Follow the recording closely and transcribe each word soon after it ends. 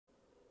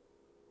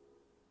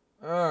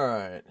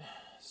Alright,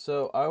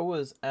 so I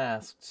was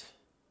asked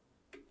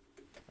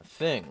a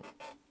thing.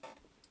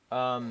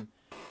 Um,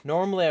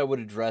 Normally I would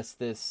address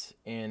this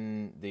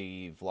in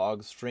the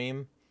vlog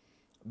stream,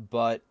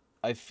 but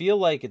I feel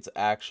like it's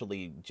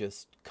actually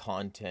just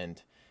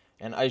content,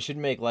 and I should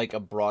make, like, a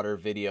broader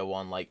video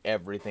on, like,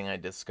 everything I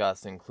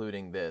discuss,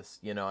 including this,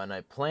 and I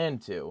plan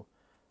to,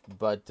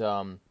 but,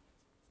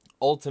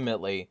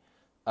 ultimately,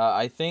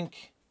 I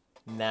think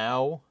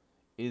now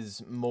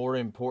is more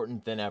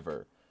important than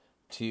ever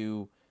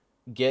to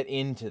get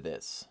into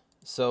this.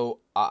 So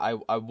I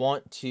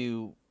want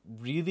to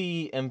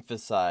really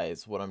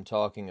emphasize what I'm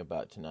talking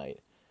about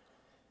tonight.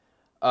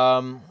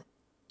 Um,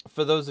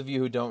 for those of you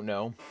who don't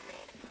know,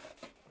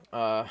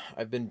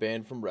 I've been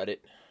banned from Reddit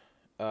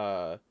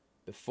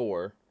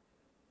before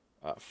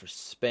for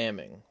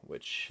spamming,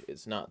 which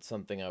is not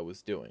something I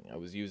was doing. I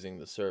was using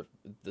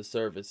the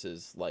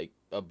services like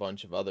a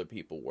bunch of other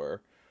people were,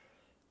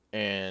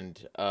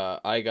 and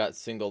I got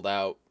singled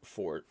out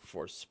for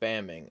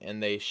spamming,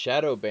 and they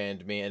shadow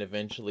banned me and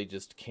eventually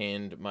just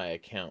canned my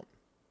account.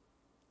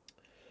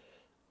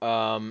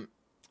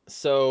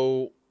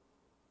 So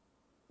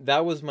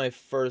that was my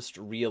first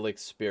real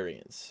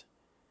experience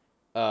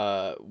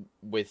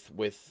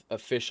with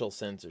official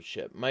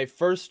censorship. My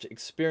first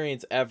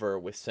experience ever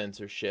with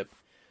censorship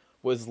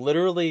was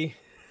literally,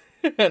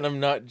 and I'm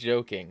not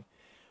joking,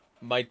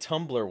 my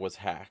Tumblr was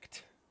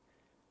hacked.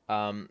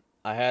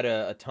 I had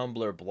a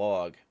Tumblr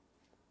blog.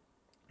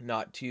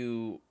 Not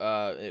too,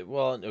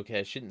 well, okay,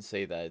 I shouldn't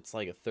say that. It's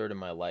like a third of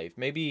my life.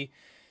 Maybe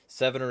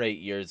 7 or 8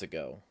 years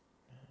ago.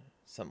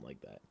 Something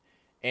like that.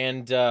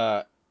 And,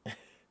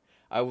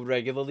 I would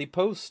regularly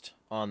post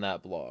on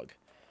that blog.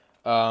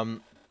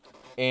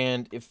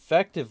 And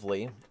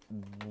effectively,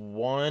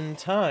 one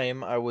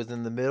time I was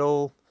in the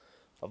middle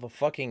of a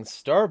fucking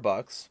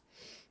Starbucks.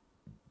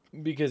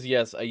 Because,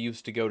 yes, I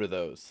used to go to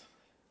those.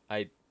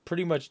 I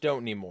pretty much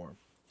don't anymore.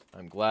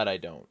 I'm glad I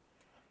don't.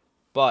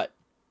 But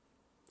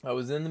I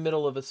was in the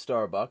middle of a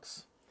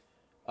Starbucks,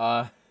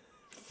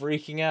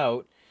 freaking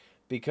out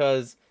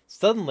because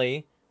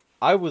suddenly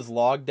I was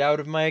logged out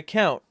of my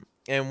account.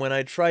 And when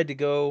I tried to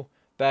go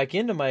back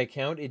into my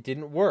account, it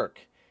didn't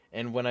work.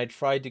 And when I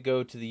tried to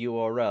go to the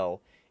URL,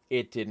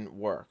 it didn't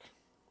work.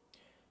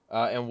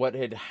 And what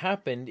had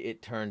happened,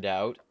 it turned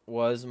out,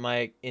 was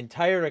my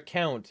entire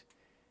account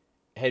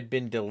had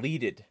been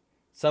deleted.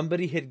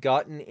 Somebody had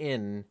gotten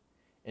in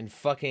and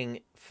fuck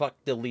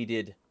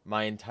deleted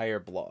my entire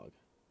blog.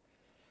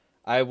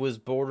 I was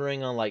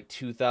bordering on like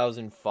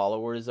 2,000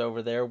 followers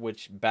over there,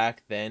 which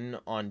back then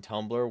on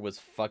Tumblr was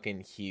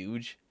fucking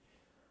huge.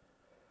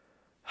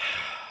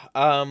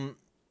 And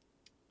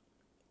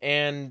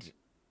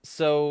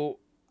so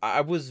I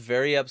was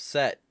very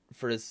upset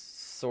for a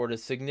sort of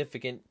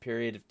significant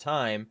period of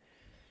time.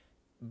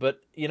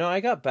 But, I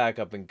got back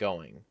up and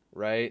going,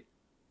 right?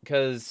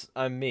 Because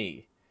I'm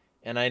me.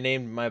 And I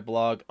named my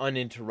blog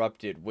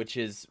Uninterrupted, which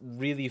is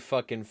really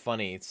fucking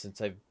funny since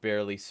I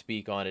barely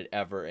speak on it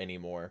ever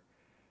anymore.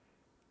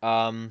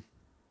 I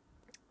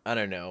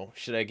don't know.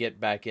 Should I get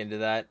back into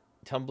that?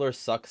 Tumblr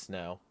sucks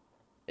now.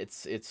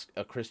 It's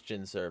a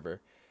Christian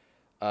server,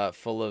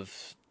 full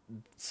of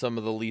some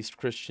of the least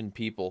Christian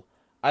people.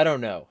 I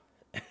don't know.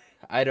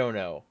 I don't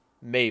know.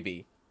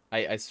 Maybe.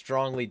 I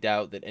strongly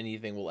doubt that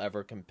anything will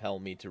ever compel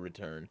me to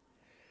return.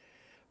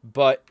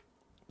 But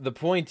the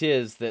point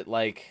is that,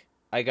 like,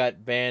 I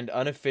got banned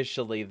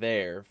unofficially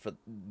there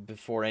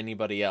before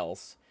anybody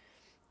else.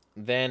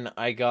 Then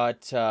I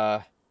got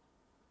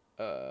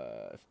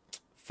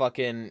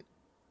fucking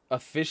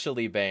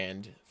officially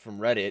banned from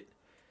Reddit.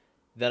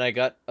 Then I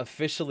got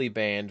officially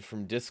banned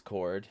from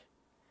Discord.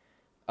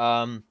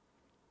 Then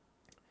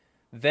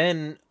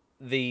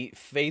the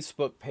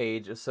Facebook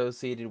page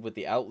associated with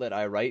the outlet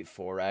I write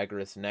for,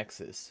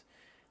 AgoristNexus,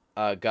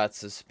 got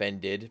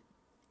suspended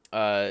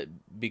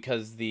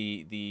because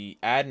the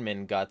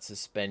admin got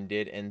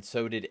suspended, and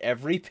so did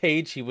every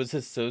page he was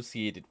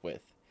associated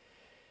with.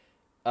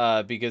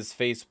 Because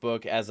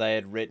Facebook, as I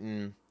had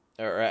written,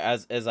 or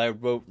as I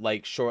wrote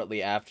like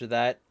shortly after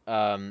that,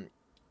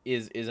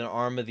 is an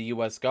arm of the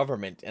U.S.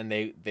 government, and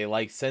they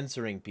like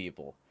censoring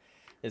people.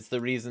 It's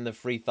the reason the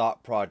Free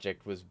Thought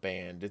Project was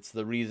banned. It's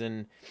the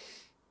reason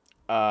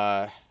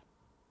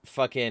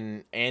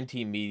fucking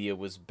anti-media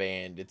was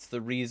banned. It's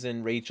the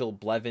reason Rachel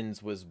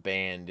Blevins was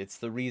banned. It's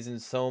the reason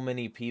so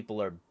many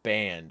people are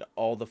banned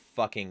all the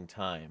fucking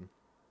time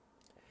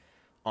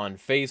on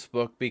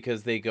Facebook,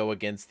 because they go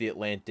against the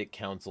Atlantic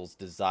Council's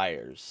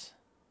desires.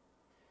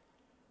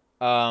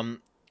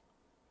 And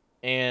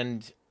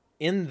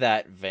in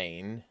that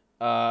vein,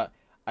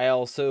 I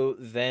also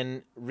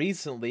then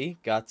recently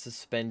got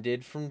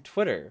suspended from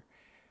Twitter.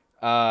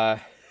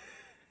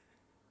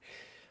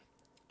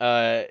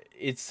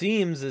 It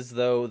seems as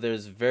though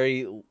there's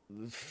very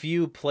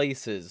few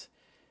places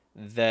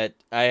that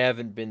I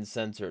haven't been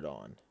censored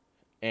on.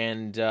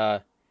 And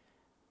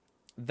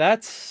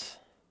that's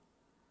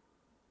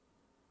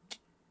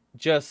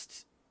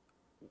just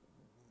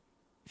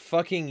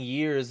fucking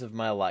years of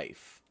my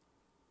life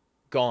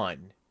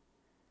gone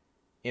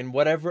in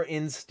whatever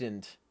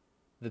instant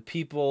the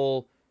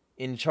people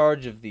in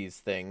charge of these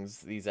things,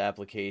 these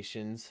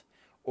applications,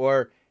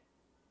 or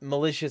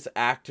malicious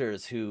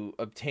actors who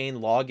obtain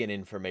login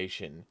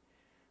information.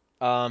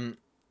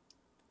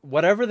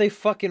 Whatever they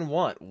fucking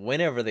want,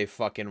 whenever they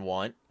fucking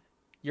want,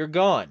 you're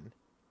gone.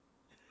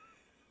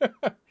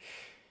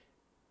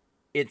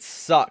 It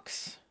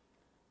sucks.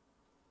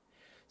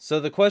 So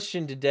the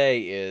question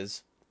today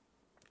is,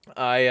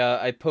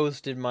 I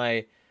posted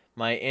my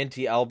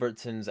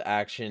anti-Albertsons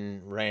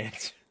action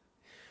rant.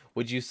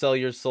 Would you sell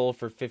your soul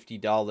for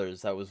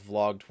 $50? That was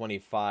vlog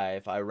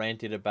 25. I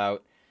ranted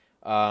about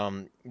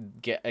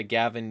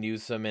Gavin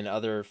Newsom and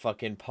other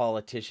fucking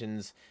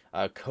politicians'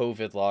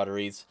 COVID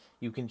lotteries.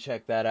 You can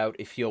check that out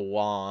if you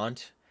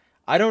want.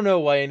 I don't know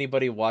why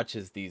anybody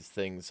watches these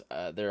things.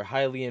 They're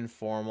highly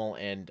informal,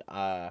 and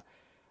I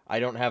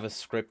don't have a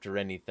script or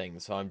anything,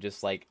 so I'm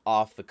just like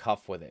off the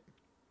cuff with it.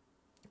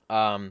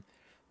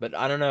 But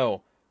I don't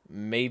know.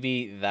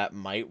 Maybe that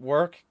might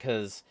work,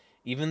 because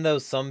even though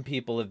some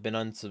people have been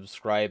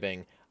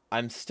unsubscribing,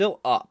 I'm still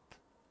up,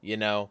 you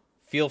know?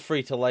 Feel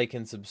free to like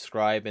and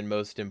subscribe, and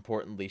most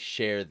importantly,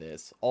 share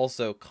this.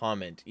 Also,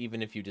 comment,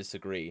 even if you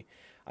disagree.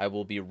 I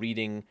will be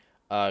reading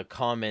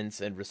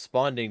comments and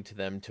responding to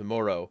them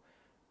tomorrow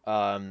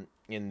in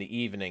the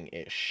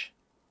evening-ish.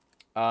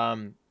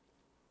 But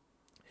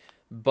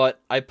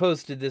I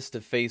posted this to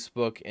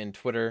Facebook and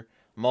Twitter.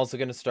 I'm also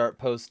going to start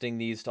posting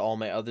these to all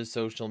my other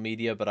social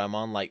media, but I'm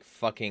on like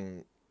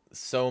fucking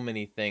so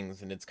many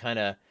things, and it's kind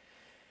of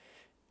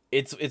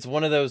it's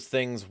one of those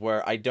things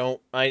where I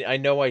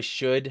know I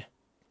should,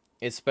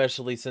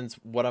 especially since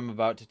what I'm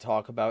about to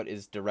talk about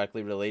is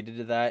directly related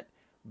to that,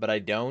 but I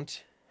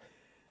don't.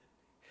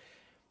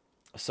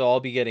 So I'll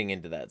be getting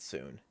into that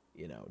soon.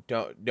 You know,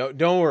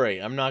 don't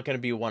worry. I'm not going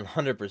to be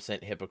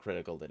 100%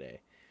 hypocritical today.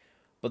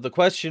 But the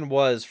question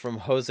was from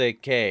Jose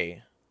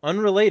K.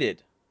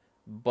 Unrelated,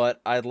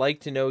 but I'd like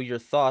to know your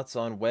thoughts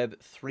on Web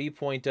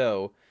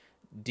 3.0,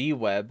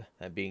 DWeb,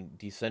 that being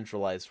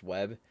decentralized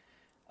web,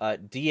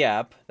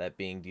 DApp, that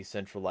being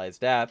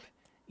decentralized app,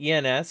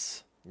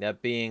 ENS,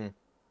 that being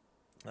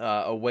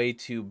a way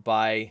to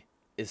buy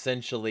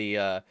essentially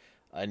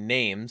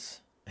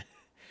names,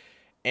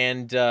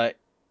 and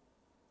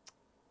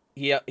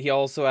he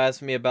also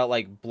asked me about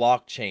like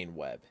blockchain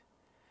web.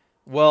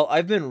 Well,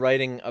 I've been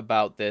writing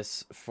about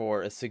this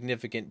for a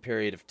significant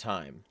period of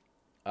time,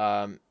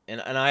 and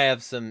I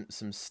have some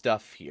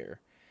stuff here.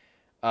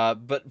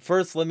 But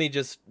first, let me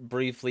just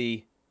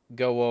briefly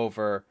go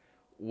over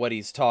what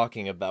he's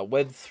talking about.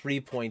 Web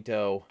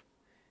 3.0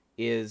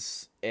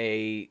 is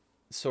a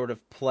sort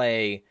of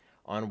play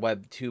on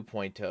Web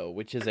 2.0,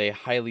 which is a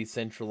highly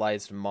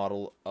centralized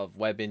model of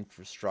web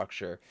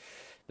infrastructure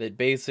that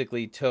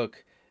basically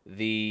took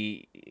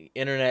the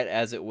internet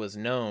as it was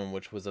known,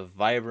 which was a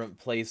vibrant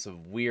place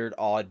of weird,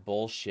 odd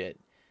bullshit.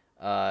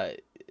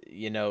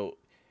 You know,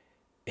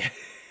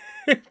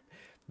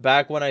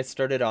 back when I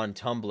started on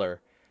Tumblr,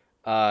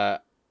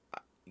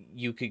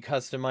 you could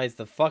customize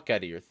the fuck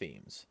out of your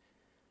themes.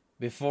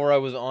 Before I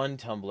was on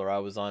Tumblr, I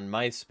was on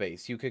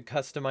MySpace. You could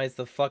customize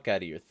the fuck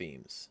out of your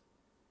themes.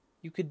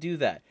 You could do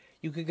that.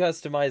 You could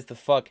customize the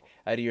fuck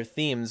out of your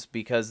themes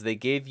because they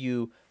gave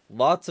you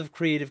lots of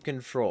creative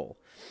control.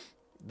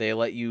 They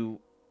let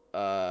you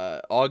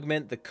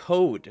augment the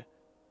code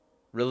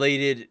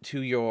related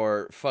to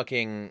your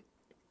fucking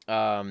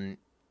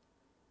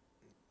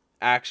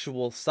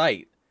actual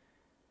site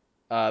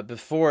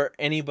before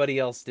anybody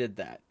else did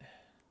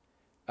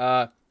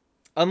that.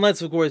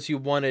 Unless, of course, you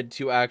wanted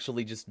to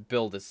actually just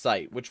build a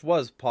site, which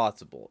was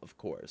possible, of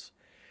course.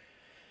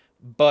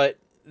 But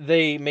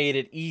they made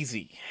it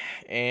easy,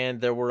 and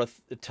there were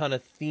a ton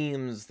of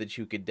themes that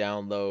you could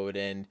download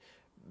and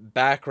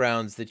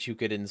backgrounds that you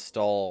could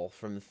install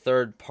from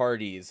third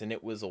parties, and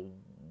it was a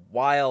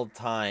wild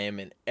time,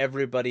 and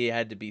everybody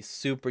had to be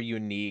super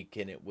unique,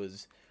 and it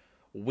was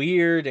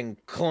weird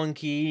and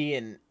clunky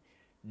and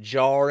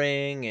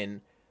jarring,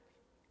 and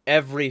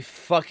every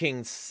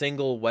fucking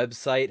single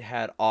website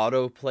had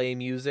autoplay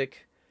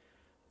music,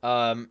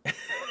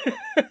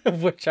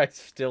 which I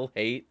still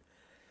hate.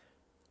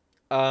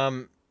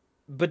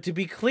 But to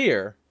be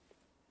clear,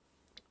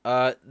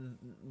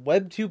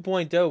 Web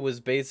 2.0 was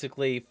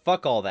basically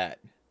fuck all that.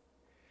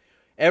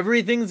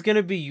 Everything's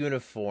gonna be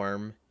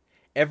uniform.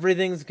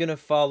 Everything's gonna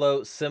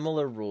follow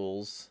similar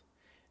rules.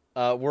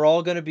 We're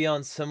all gonna be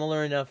on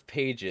similar enough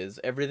pages.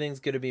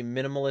 Everything's gonna be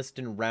minimalist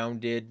and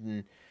rounded,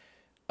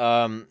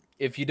 and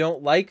if you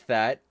don't like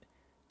that,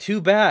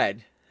 too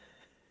bad.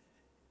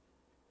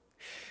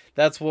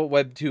 That's what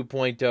Web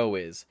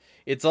 2.0 is.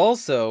 It's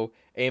also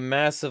a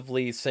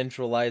massively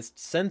centralized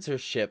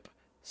censorship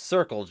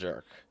circle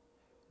jerk,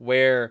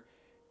 where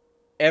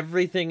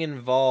everything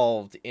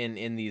involved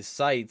in these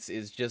sites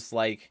is just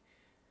like,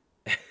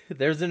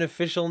 there's an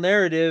official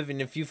narrative,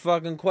 and if you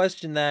fucking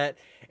question that,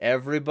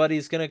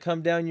 everybody's gonna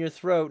come down your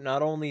throat.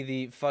 Not only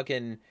the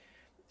fucking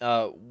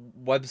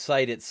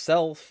website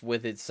itself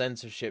with its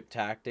censorship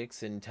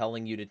tactics and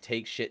telling you to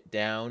take shit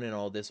down and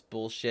all this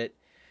bullshit,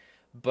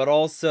 but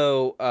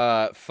also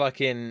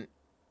fucking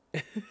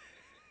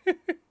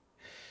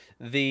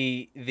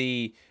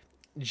the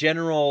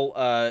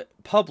general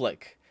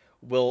public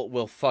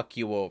will fuck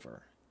you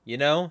over, you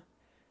know?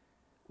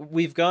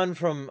 We've gone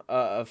from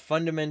a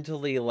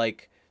fundamentally,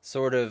 like,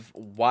 sort of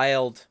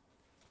wild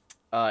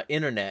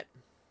internet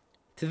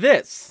to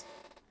this.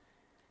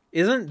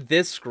 Isn't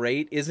this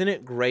great? Isn't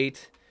it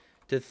great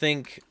to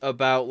think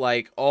about,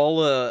 like, all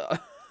the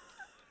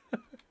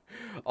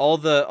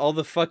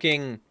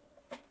fucking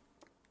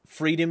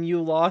freedom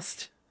you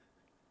lost?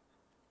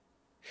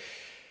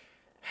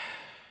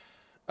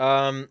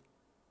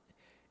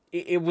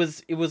 It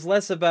was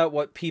less about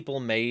what people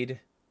made,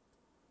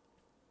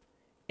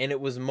 and it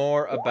was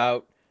more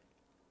about,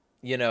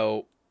 you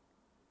know,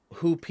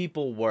 who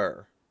people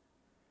were.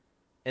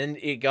 And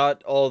it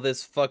got all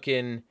this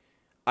fucking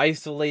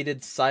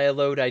isolated,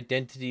 siloed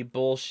identity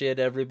bullshit.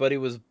 Everybody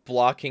was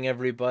blocking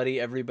everybody.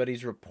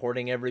 Everybody's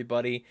reporting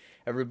everybody.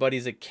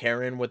 Everybody's a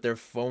Karen with their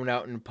phone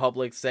out in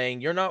public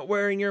saying, "You're not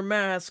wearing your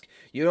mask.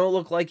 You don't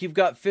look like you've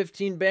got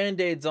 15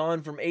 Band-Aids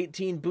on from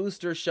 18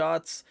 booster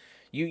shots.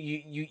 You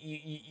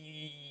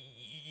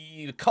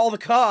call the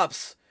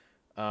cops."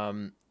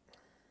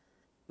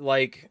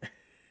 Like,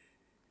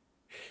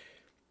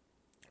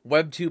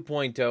 Web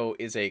 2.0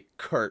 is a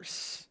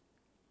curse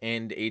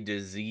and a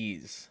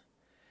disease.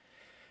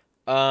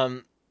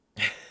 But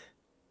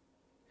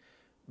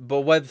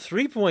Web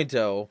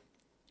 3.0,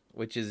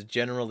 which is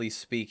generally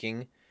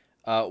speaking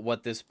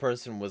what this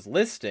person was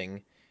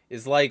listing,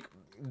 is like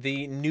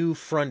the new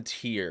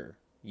frontier,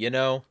 you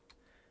know?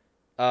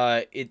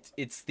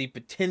 It's the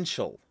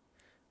potential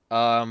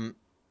to,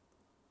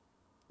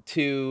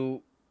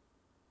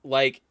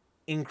 like,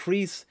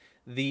 increase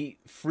the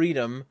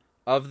freedom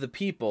of the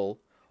people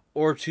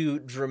or to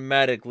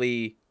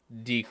dramatically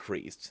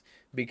decrease.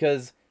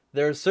 Because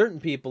there are certain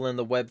people in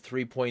the Web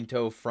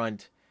 3.0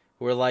 front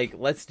who are like,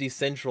 let's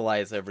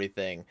decentralize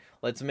everything.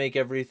 Let's make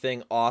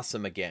everything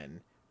awesome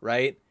again,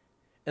 right?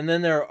 And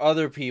then there are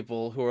other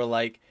people who are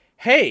like,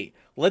 hey,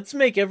 let's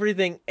make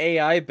everything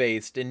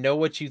AI-based and know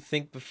what you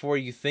think before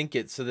you think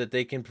it so that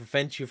they can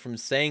prevent you from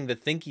saying the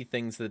thinky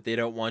things that they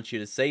don't want you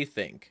to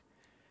think.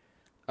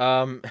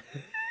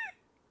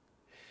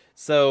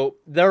 So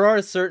there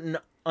are certain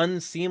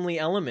unseemly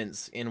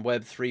elements in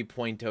Web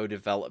 3.0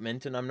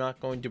 development, and I'm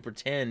not going to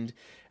pretend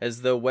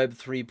as though Web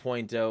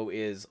 3.0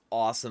 is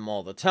awesome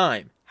all the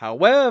time.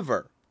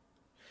 However,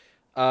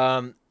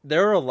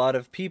 there are a lot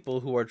of people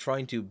who are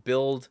trying to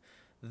build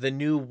the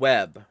new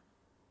web,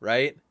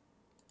 right?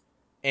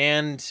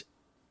 And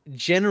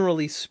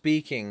generally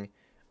speaking,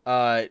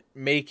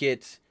 make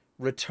it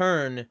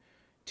return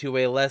to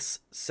a less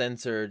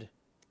censored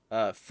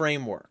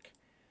framework.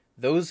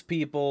 Those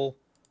people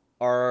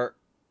are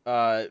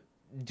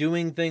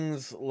doing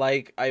things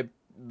like I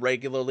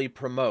regularly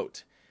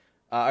promote.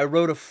 I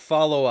wrote a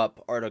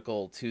follow-up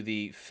article to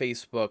the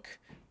Facebook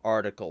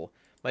article.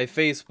 My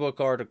Facebook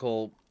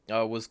article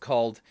was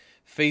called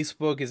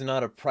 "Facebook is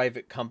Not a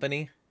Private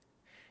Company,"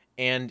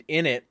 and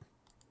in it,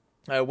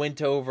 I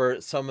went over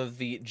some of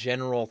the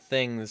general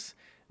things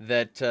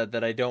that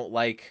I don't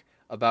like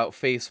about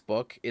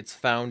Facebook: its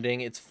founding,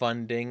 its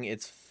funding,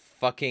 its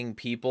fucking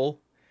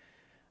people.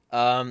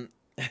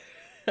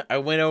 I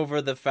went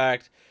over the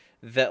fact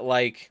that,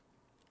 like,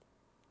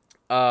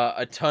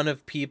 a ton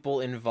of people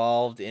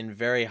involved in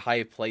very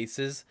high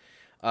places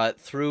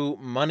threw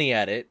money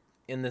at it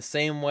in the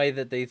same way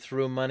that they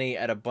threw money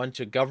at a bunch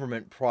of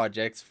government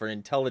projects for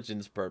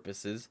intelligence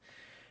purposes,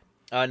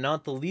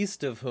 not the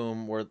least of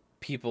whom were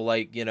people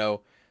like, you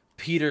know,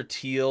 Peter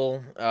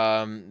Thiel,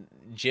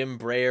 Jim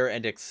Breyer,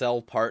 and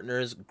Excel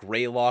Partners,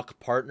 Greylock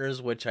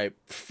Partners, which I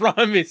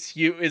promise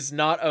you is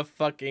not a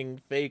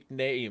fucking fake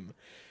name.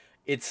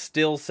 It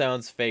still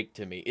sounds fake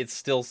to me. It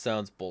still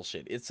sounds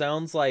bullshit. It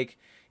sounds like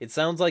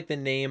the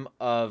name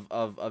of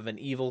an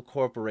evil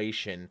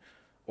corporation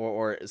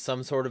or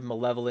some sort of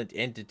malevolent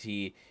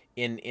entity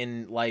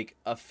in like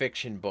a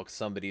fiction book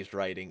somebody's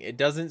writing. It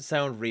doesn't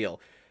sound real.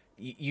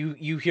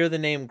 You hear the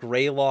name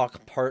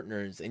Greylock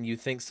Partners and you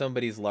think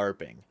somebody's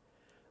LARPing.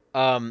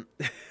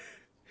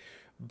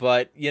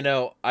 But, you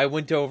know, I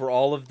went over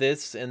all of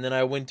this, and then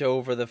I went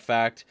over the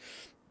fact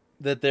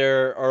that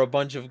there are a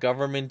bunch of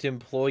government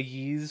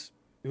employees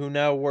who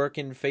now work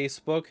in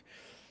Facebook.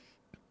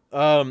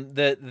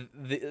 That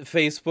the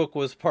Facebook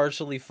was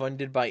partially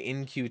funded by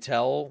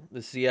In-Q-Tel,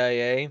 the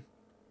CIA.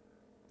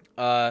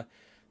 That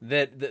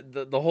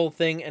the whole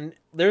thing, and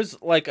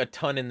there's like a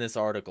ton in this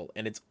article,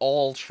 and it's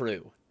all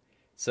true.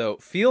 So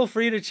feel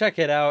free to check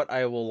it out.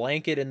 I will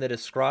link it in the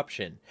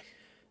description.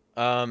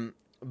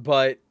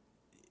 But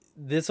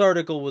this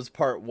article was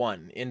part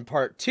 1. In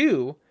part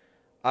 2,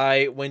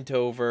 I went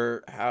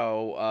over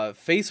how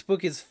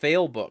Facebook is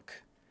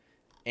failbook,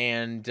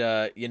 and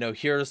you know,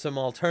 here are some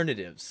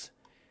alternatives.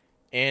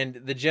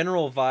 And the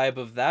general vibe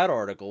of that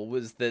article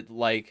was that,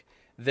 like,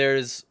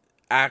 there's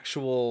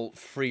actual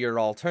freer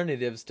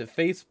alternatives to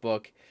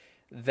Facebook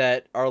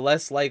that are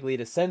less likely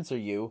to censor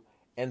you,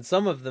 and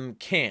some of them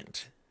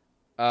can't.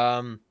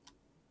 I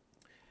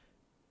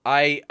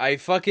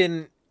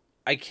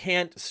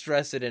can't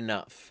stress it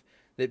enough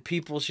that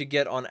people should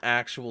get on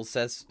actual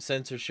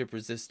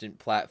censorship-resistant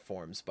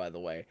platforms, by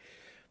the way.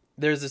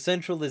 There's a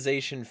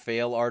centralization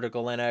fail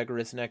article in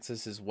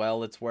AgoristNexus as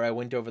well. It's where I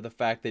went over the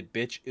fact that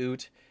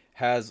BitchOot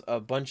has a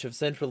bunch of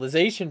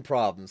centralization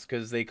problems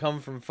because they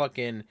come from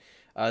fucking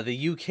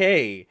the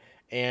UK,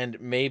 and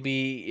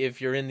maybe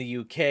if you're in the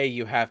UK,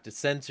 you have to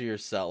censor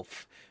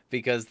yourself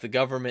because the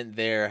government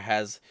there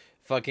has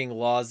fucking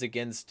laws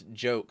against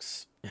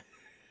jokes.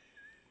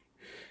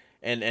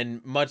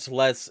 and much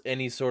less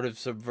any sort of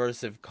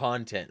subversive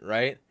content,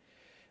 right?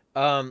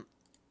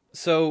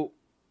 So,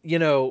 you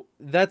know,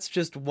 that's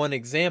just one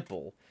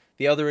example.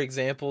 The other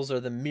examples are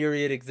the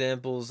myriad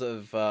examples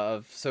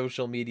of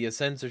social media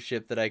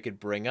censorship that I could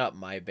bring up.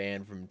 My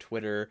ban from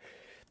Twitter,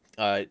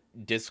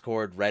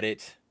 Discord,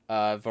 Reddit,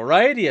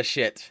 variety of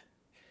shit.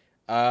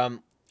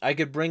 I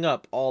could bring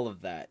up all of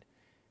that.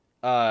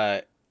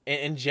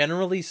 And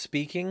generally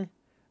speaking,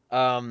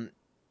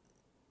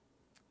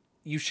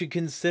 you should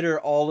consider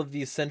all of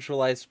these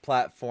centralized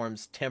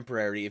platforms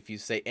temporary if you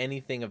say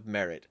anything of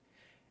merit.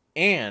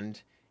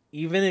 And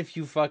even if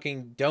you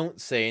fucking don't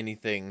say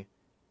anything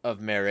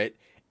of merit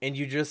and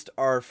you just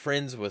are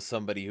friends with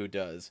somebody who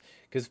does,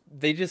 because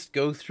they just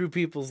go through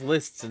people's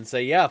lists and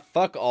say, yeah,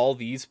 fuck all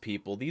these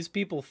people. These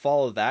people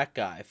follow that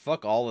guy.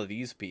 Fuck all of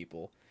these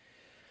people.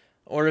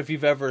 Or if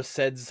you've ever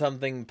said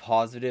something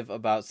positive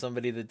about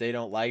somebody that they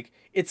don't like,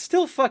 it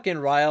still fucking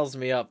riles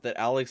me up that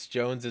Alex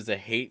Jones is a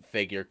hate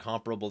figure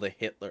comparable to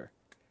Hitler.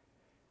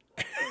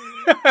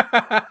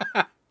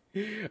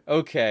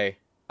 Okay.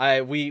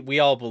 We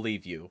all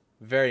believe you.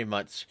 Very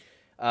much.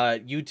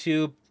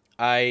 YouTube,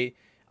 I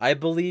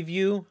believe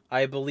you.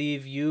 I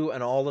believe you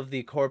and all of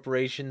the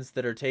corporations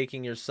that are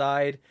taking your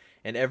side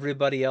and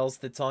everybody else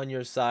that's on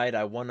your side.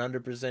 I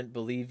 100%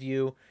 believe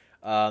you.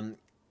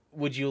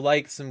 Would you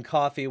like some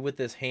coffee with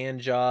this hand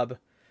job?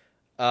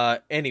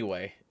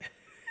 Anyway.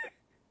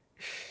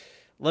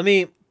 Let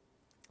me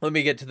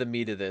get to the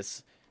meat of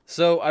this.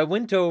 So I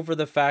went over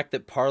the fact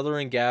that Parler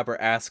and Gab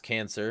are ass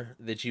cancer,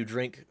 that you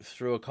drink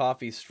through a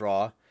coffee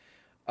straw.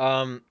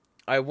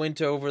 I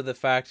went over the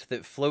fact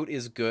that Float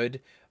is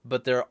good,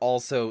 but they're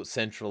also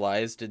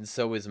centralized, and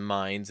so is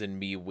Minds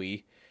and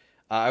MeWe.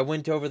 I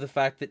went over the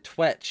fact that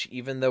Twitch,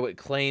 even though it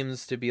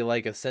claims to be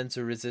like a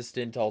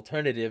censor-resistant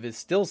alternative, is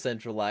still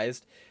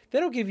centralized. They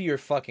don't give you your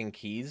fucking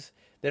keys.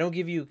 They don't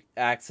give you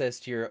access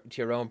to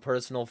your own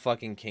personal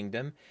fucking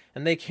kingdom.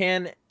 And they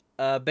can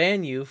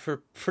ban you for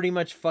pretty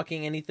much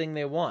fucking anything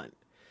they want.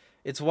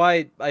 It's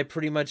why I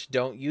pretty much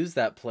don't use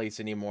that place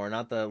anymore,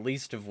 not the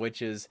least of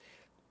which is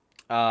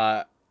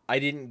I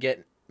didn't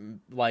get,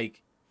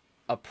 like,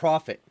 a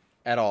profit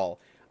at all.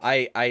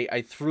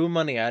 I threw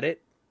money at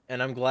it,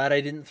 and I'm glad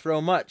I didn't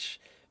throw much,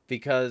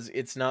 because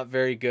it's not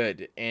very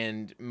good,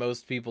 and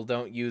most people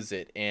don't use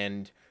it,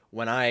 and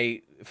when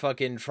I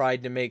fucking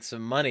tried to make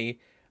some money,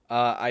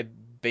 I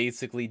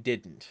basically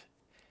didn't.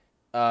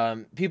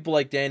 People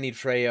like Danny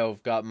Trejo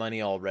have got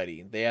money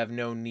already. They have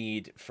no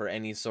need for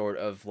any sort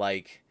of,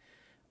 like,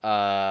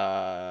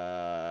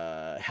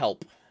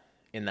 help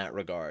in that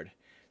regard.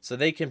 So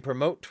they can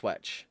promote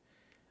Twitch.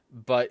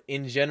 But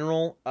in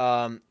general,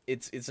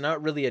 it's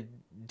not really a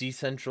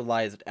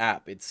decentralized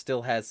app. It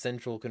still has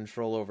central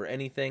control over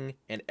anything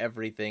and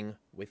everything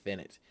within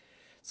it.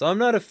 So I'm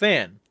not a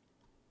fan.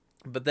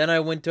 But then I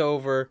went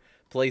over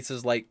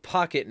places like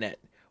PocketNet,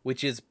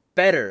 which is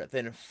better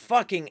than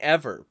fucking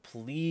ever.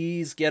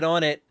 Please get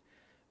on it.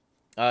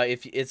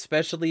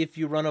 Especially if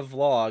you run a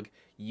vlog,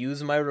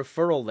 use my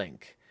referral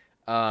link.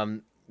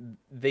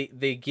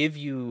 They give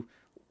you,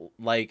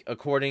 like,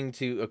 according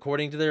to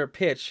their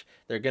pitch,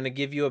 they're gonna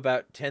give you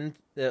about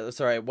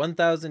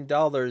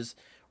 $1,000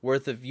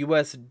 worth of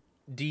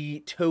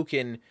USD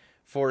token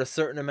for a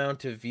certain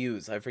amount of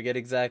views. I forget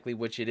exactly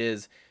which it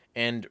is,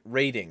 and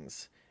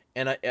ratings.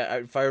 And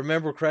if I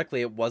remember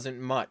correctly, it wasn't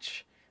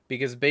much,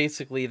 because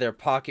basically their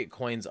pocket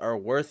coins are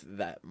worth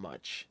that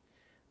much.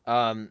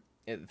 I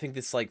think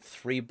it's like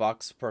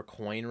 $3 per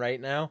coin right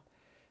now.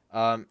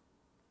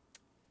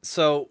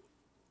 So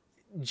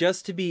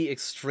just to be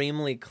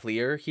extremely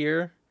clear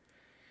here,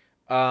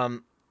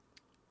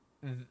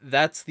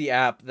 that's the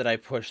app that I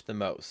push the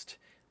most,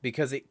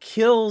 because it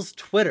kills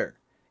Twitter.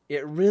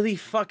 It really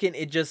fucking,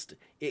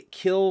 it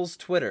kills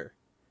Twitter.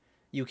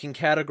 You can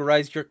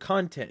categorize your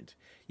content.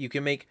 You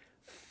can make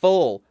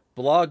full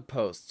blog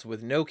posts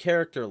with no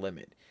character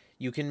limit.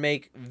 You can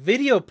make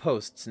video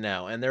posts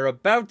now, and they're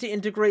about to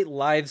integrate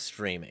live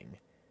streaming.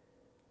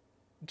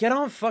 Get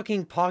on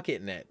fucking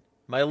PocketNet.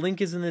 My link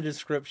is in the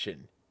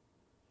description.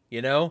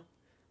 You know?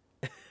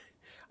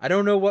 I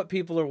don't know what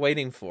people are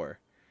waiting for.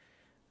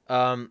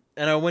 And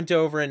I went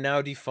over a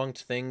now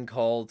defunct thing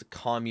called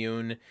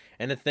Commune,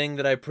 and a thing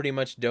that I pretty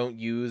much don't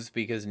use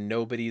because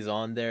nobody's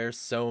on there,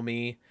 so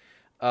me.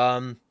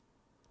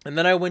 And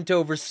then I went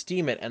over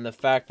Steemit and the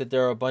fact that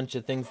there are a bunch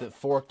of things that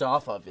forked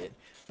off of it.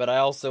 But I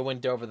also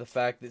went over the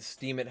fact that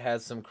Steemit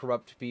has some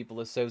corrupt people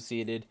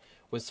associated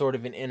with sort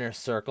of an inner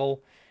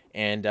circle,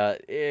 and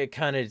it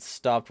kind of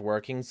stopped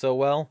working so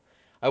well.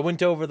 I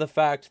went over the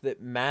fact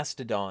that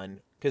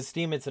Mastodon, because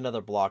Steemit's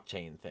another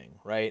blockchain thing,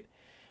 right?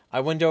 I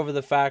went over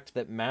the fact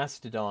that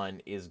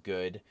Mastodon is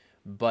good,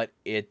 but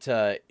it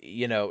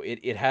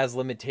it has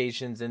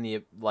limitations in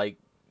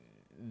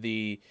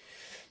the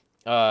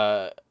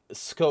uh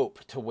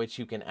scope to which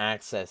you can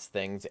access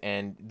things,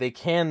 and they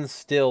can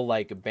still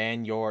like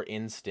ban your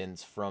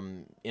instance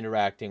from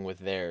interacting with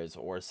theirs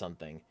or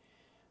something.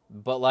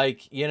 But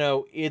like,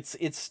 it's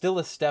still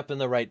a step in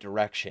the right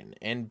direction,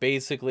 and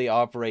basically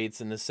operates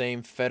in the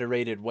same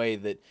federated way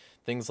that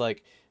things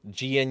like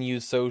GNU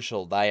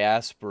Social,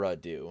 Diaspora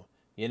do.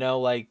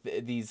 Like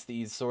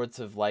these sorts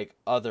of like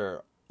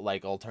other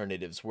like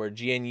alternatives, where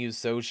GNU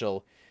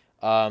Social,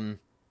 um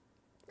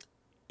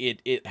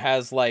it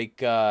has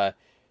like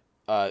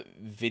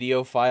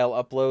video file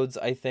uploads,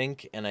 I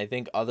think, and I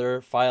think other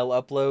file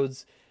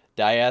uploads.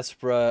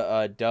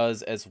 Diaspora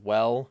does as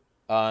well.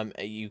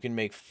 You can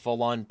make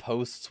full-on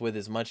posts with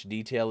as much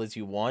detail as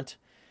you want.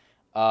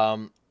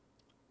 Um,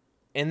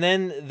 and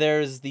then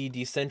there's the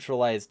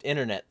decentralized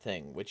internet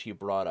thing, which you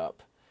brought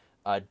up.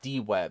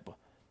 DWeb.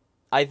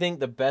 I think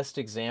the best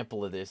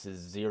example of this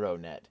is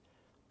ZeroNet,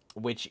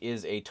 which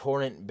is a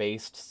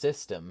torrent-based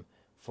system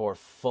for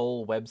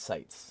full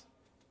websites.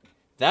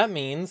 That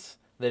means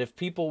that if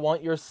people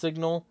want your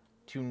signal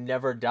to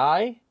never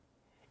die,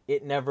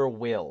 it never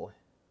will.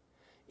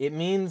 It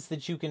means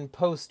that you can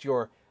post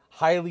your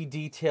highly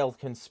detailed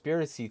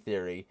conspiracy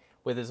theory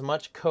with as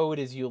much code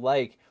as you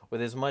like,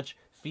 with as much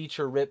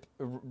feature-rich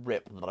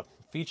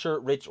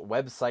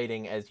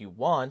websiting as you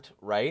want,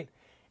 right?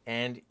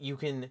 And you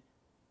can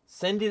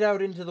send it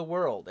out into the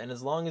world. And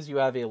as long as you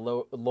have a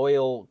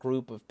loyal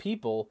group of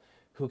people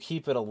who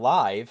keep it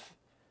alive,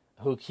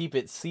 who keep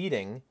it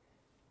seeding,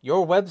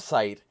 your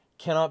website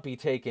cannot be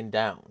taken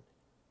down.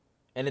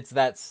 And it's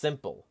that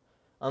simple.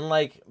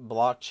 Unlike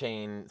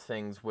blockchain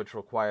things, which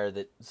require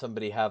that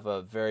somebody have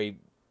a very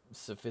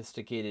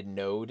sophisticated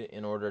node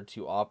in order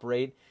to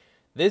operate,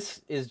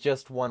 this is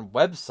just one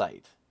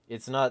website.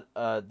 It's not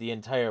the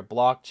entire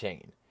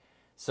blockchain.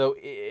 So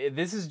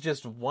this is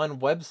just one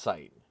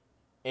website.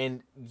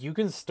 And you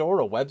can store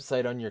a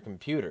website on your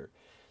computer.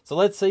 So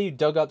let's say you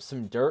dug up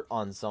some dirt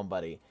on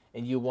somebody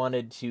and you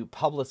wanted to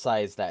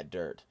publicize that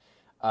dirt.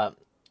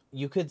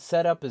 You could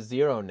set up a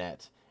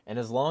ZeroNet, and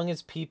as long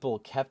as people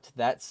kept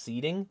that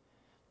seeding,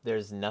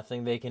 there's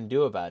nothing they can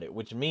do about it,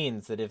 which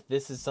means that if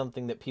this is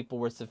something that people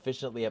were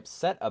sufficiently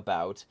upset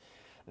about,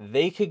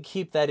 they could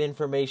keep that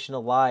information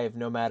alive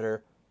no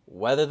matter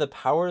whether the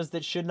powers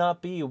that should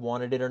not be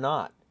wanted it or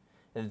not.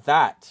 And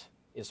that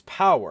is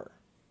power.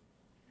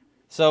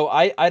 So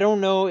I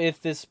don't know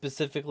if this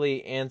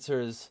specifically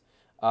answers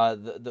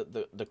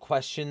the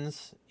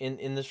questions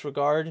in this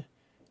regard.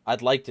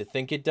 I'd like to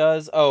think it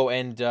does. Oh,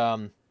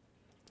 and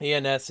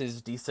ENS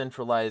is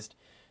decentralized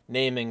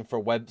naming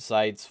for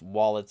websites,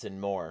 wallets, and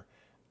more.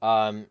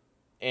 And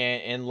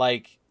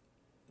like,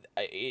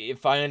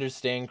 if I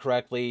understand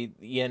correctly,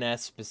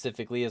 ENS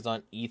specifically is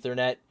on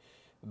Ethernet,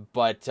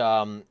 but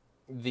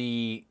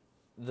the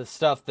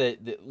stuff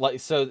that like,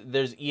 so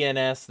there's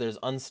ENS, there's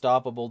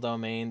Unstoppable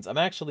Domains. I'm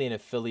actually an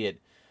affiliate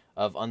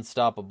of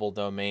Unstoppable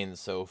Domains,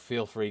 so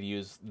feel free to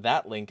use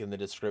that link in the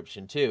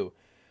description too.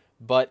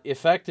 But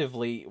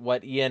effectively,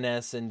 what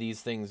ENS and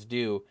these things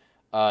do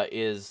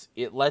is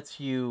it lets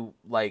you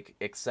like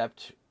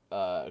accept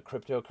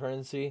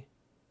cryptocurrency,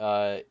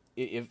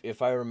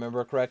 if I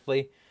remember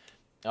correctly,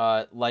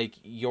 like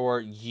your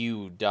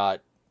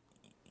U.ETH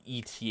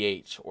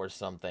or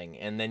something,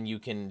 and then you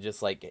can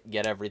just like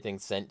get everything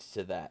sent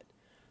to that.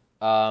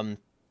 And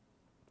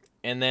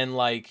then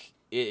like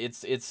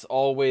it's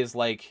always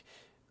like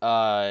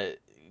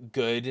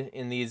good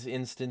in these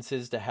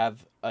instances to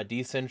have a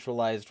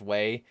decentralized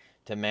way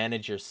to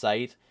manage your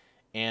site,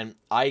 and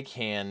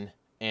ICANN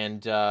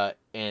and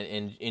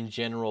in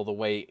general the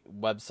way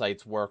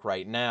websites work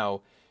right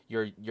now,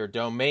 your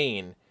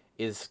domain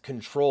is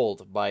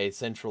controlled by a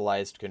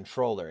centralized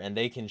controller, and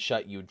they can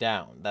shut you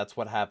down. That's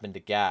what happened to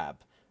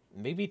Gab.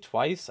 Maybe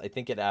twice? I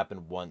think it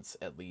happened once,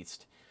 at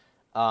least.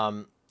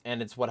 And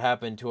it's what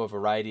happened to a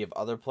variety of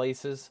other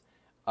places.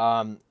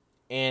 And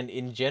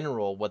in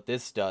general, what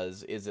this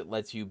does is it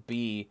lets you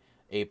be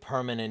a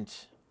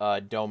permanent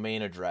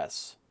domain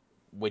address,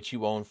 which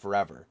you own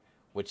forever,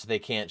 which they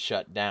can't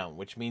shut down,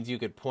 which means you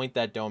could point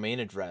that domain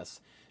address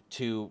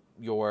to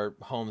your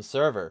home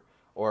server,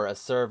 or a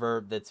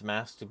server that's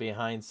masked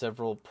behind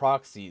several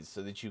proxies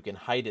so that you can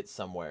hide it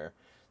somewhere,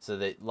 so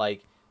that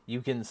like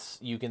you can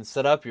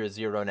set up your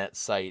ZeroNet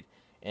site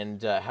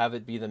and have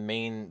it be the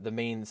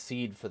main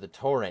seed for the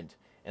torrent,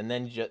 and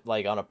then just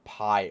like on a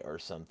Pi or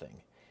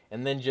something,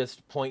 and then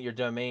just point your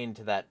domain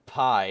to that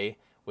Pi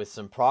with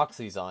some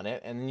proxies on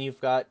it, and then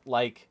you've got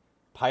like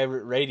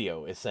pirate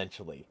radio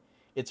essentially.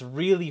 It's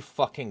really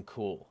fucking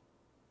cool.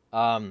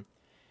 And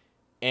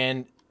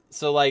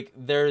so like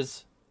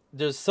there's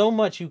so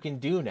much you can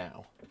do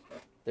now.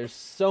 There's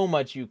so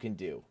much you can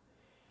do.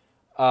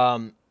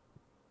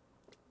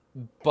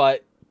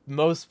 But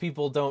most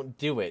people don't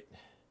do it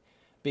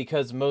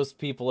because most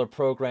people are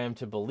programmed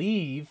to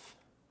believe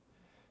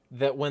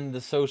that when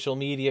the social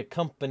media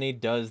company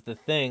does the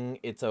thing,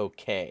 it's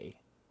okay.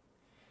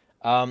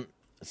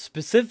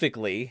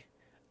 Specifically,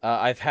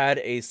 I've had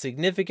a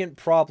significant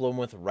problem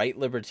with right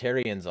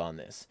libertarians on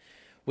this,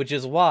 which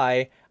is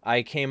why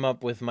I came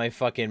up with my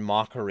fucking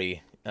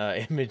mockery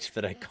image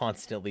that I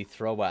constantly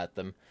throw at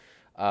them,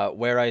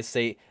 where I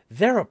say,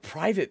 they're a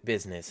private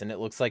business, and it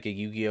looks like a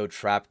Yu-Gi-Oh!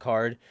 Trap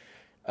card.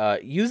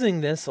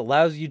 Using this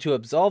allows you to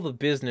absolve a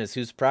business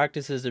whose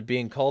practices are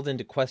being called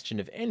into question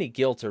of any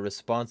guilt or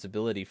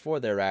responsibility for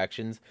their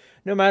actions,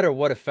 no matter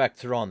what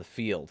effects are on the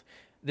field.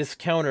 This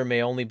counter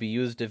may only be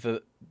used if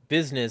a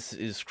business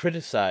is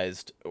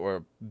criticized,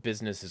 or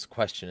business is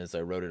questioned as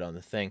I wrote it on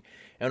the thing,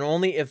 and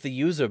only if the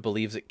user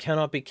believes it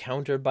cannot be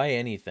countered by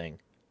anything.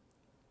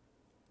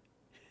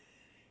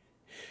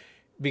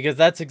 Because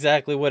that's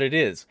exactly what it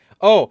is.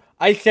 Oh,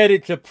 I said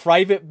it's a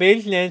private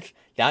business.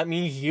 That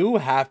means you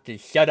have to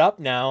shut up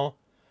now.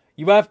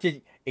 You have to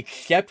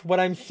accept what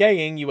I'm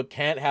saying. You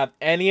can't have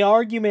any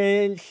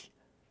arguments.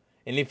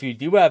 And if you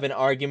do have an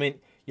argument,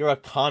 you're a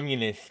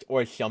communist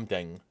or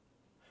something.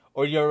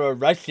 Or you're a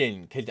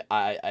Russian, because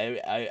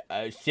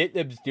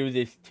shit-libs do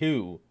this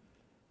too.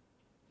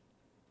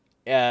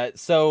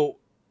 So,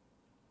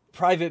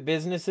 private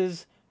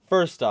businesses,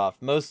 first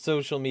off, most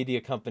social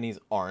media companies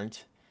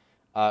aren't.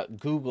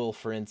 Google,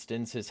 for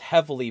instance, is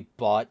heavily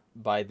bought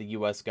by the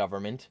US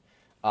government,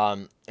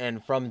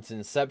 and from its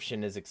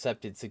inception has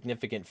accepted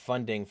significant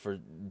funding for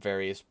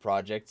various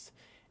projects,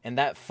 and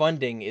that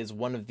funding is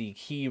one of the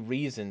key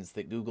reasons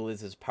that Google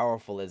is as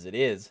powerful as it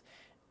is,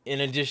 in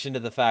addition to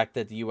the fact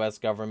that the US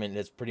government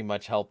has pretty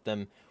much helped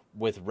them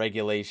with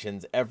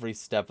regulations every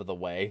step of the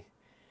way.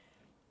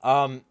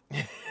 And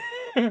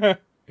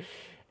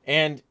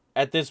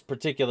at this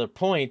particular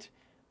point,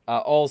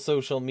 all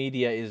social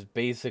media is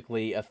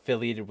basically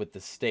affiliated with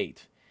the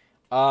state.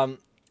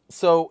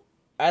 So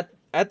at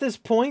this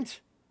point,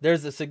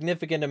 there's a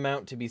significant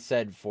amount to be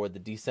said for the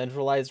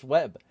decentralized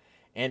web.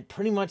 And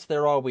pretty much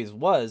there always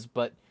was,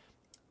 but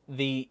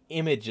the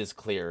image is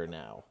clearer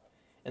now.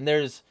 And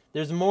there's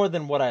more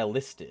than what I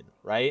listed,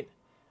 right?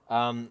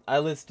 I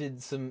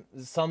listed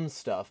some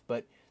stuff,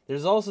 but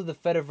there's also the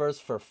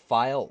Fediverse for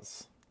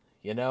files,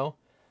 you know?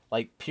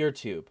 Like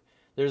PeerTube.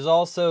 There's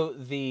also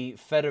the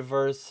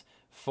Fediverse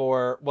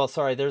for,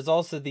 there's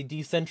also the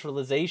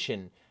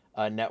decentralization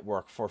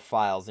network for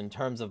files in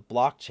terms of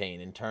blockchain,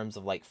 in terms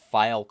of like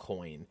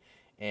Filecoin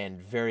and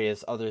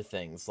various other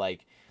things.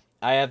 Like,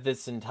 I have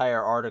this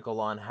entire article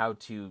on how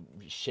to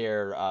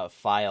share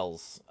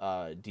files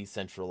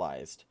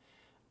decentralized,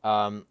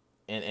 and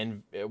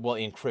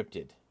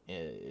encrypted.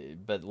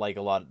 But like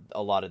a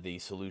lot of the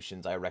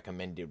solutions I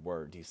recommended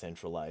were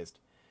decentralized.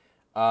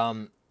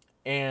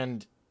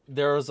 And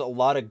there's a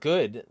lot of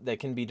good that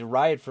can be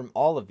derived from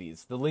all of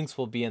these. The links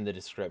will be in the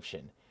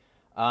description.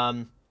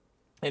 And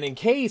in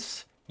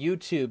case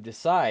YouTube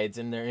decides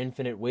in their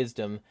infinite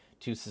wisdom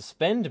to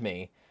suspend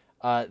me,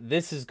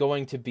 this is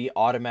going to be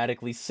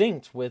automatically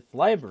synced with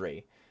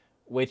Library,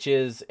 which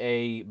is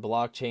a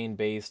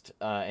blockchain-based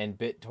and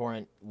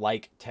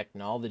BitTorrent-like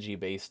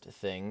technology-based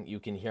thing. You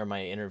can hear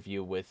my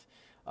interview with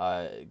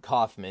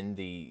Kaufman,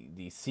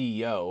 the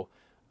CEO,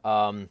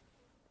 on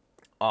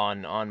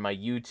my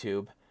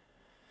YouTube.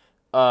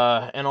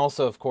 And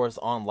also, of course,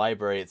 on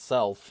Library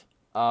itself.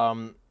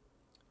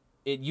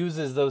 It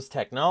uses those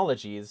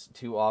technologies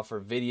to offer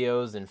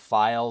videos and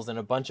files and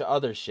a bunch of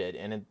other shit,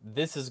 and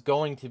this is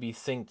going to be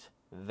synced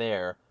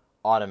there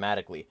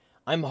automatically.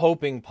 I'm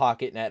hoping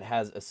PocketNet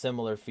has a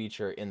similar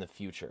feature in the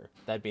future.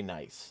 That'd be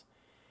nice.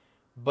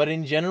 But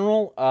in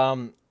general,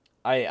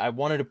 I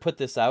wanted to put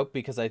this out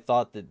because I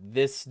thought that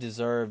this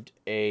deserved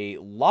a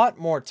lot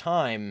more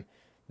time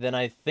than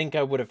I think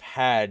I would have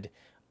had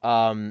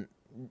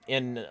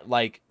in,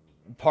 like,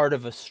 part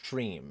of a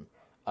stream.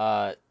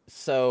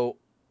 So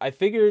I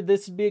figured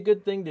this would be a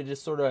good thing to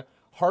just sort of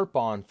harp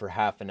on for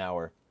half an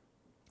hour.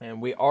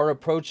 And we are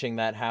approaching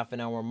that half an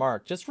hour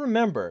mark. Just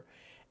remember,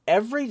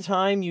 every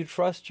time you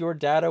trust your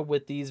data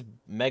with these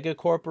mega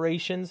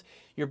corporations,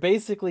 you're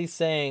basically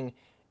saying,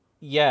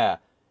 yeah,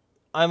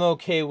 I'm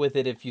okay with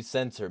it if you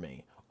censor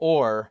me.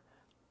 Or,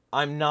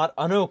 I'm not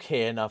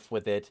unokay enough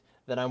with it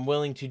that I'm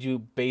willing to do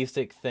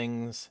basic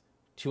things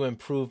to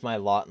improve my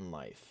lot in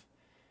life.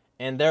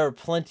 And there are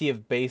plenty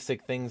of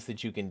basic things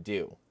that you can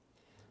do.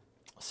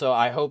 So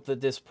I hope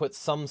that this puts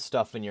some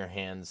stuff in your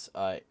hands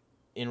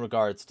in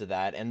regards to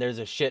that. And there's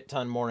a shit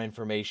ton more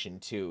information,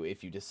 too,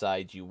 if you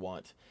decide you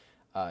want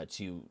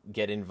to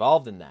get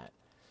involved in that.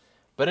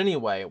 But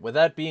anyway, with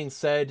that being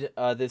said,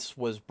 this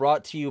was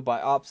brought to you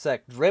by OPSEC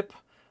Drip.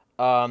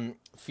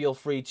 Feel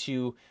free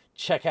to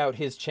check out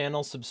his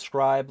channel,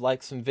 subscribe,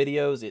 like some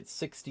videos. It's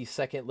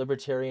 60-second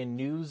libertarian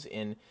news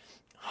in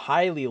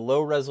highly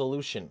low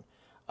resolution.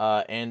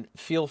 And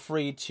feel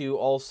free to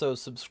also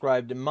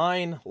subscribe to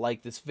mine,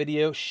 like this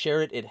video,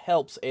 share it, it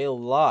helps a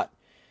lot.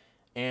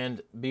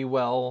 And be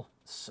well,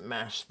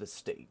 smash the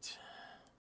state.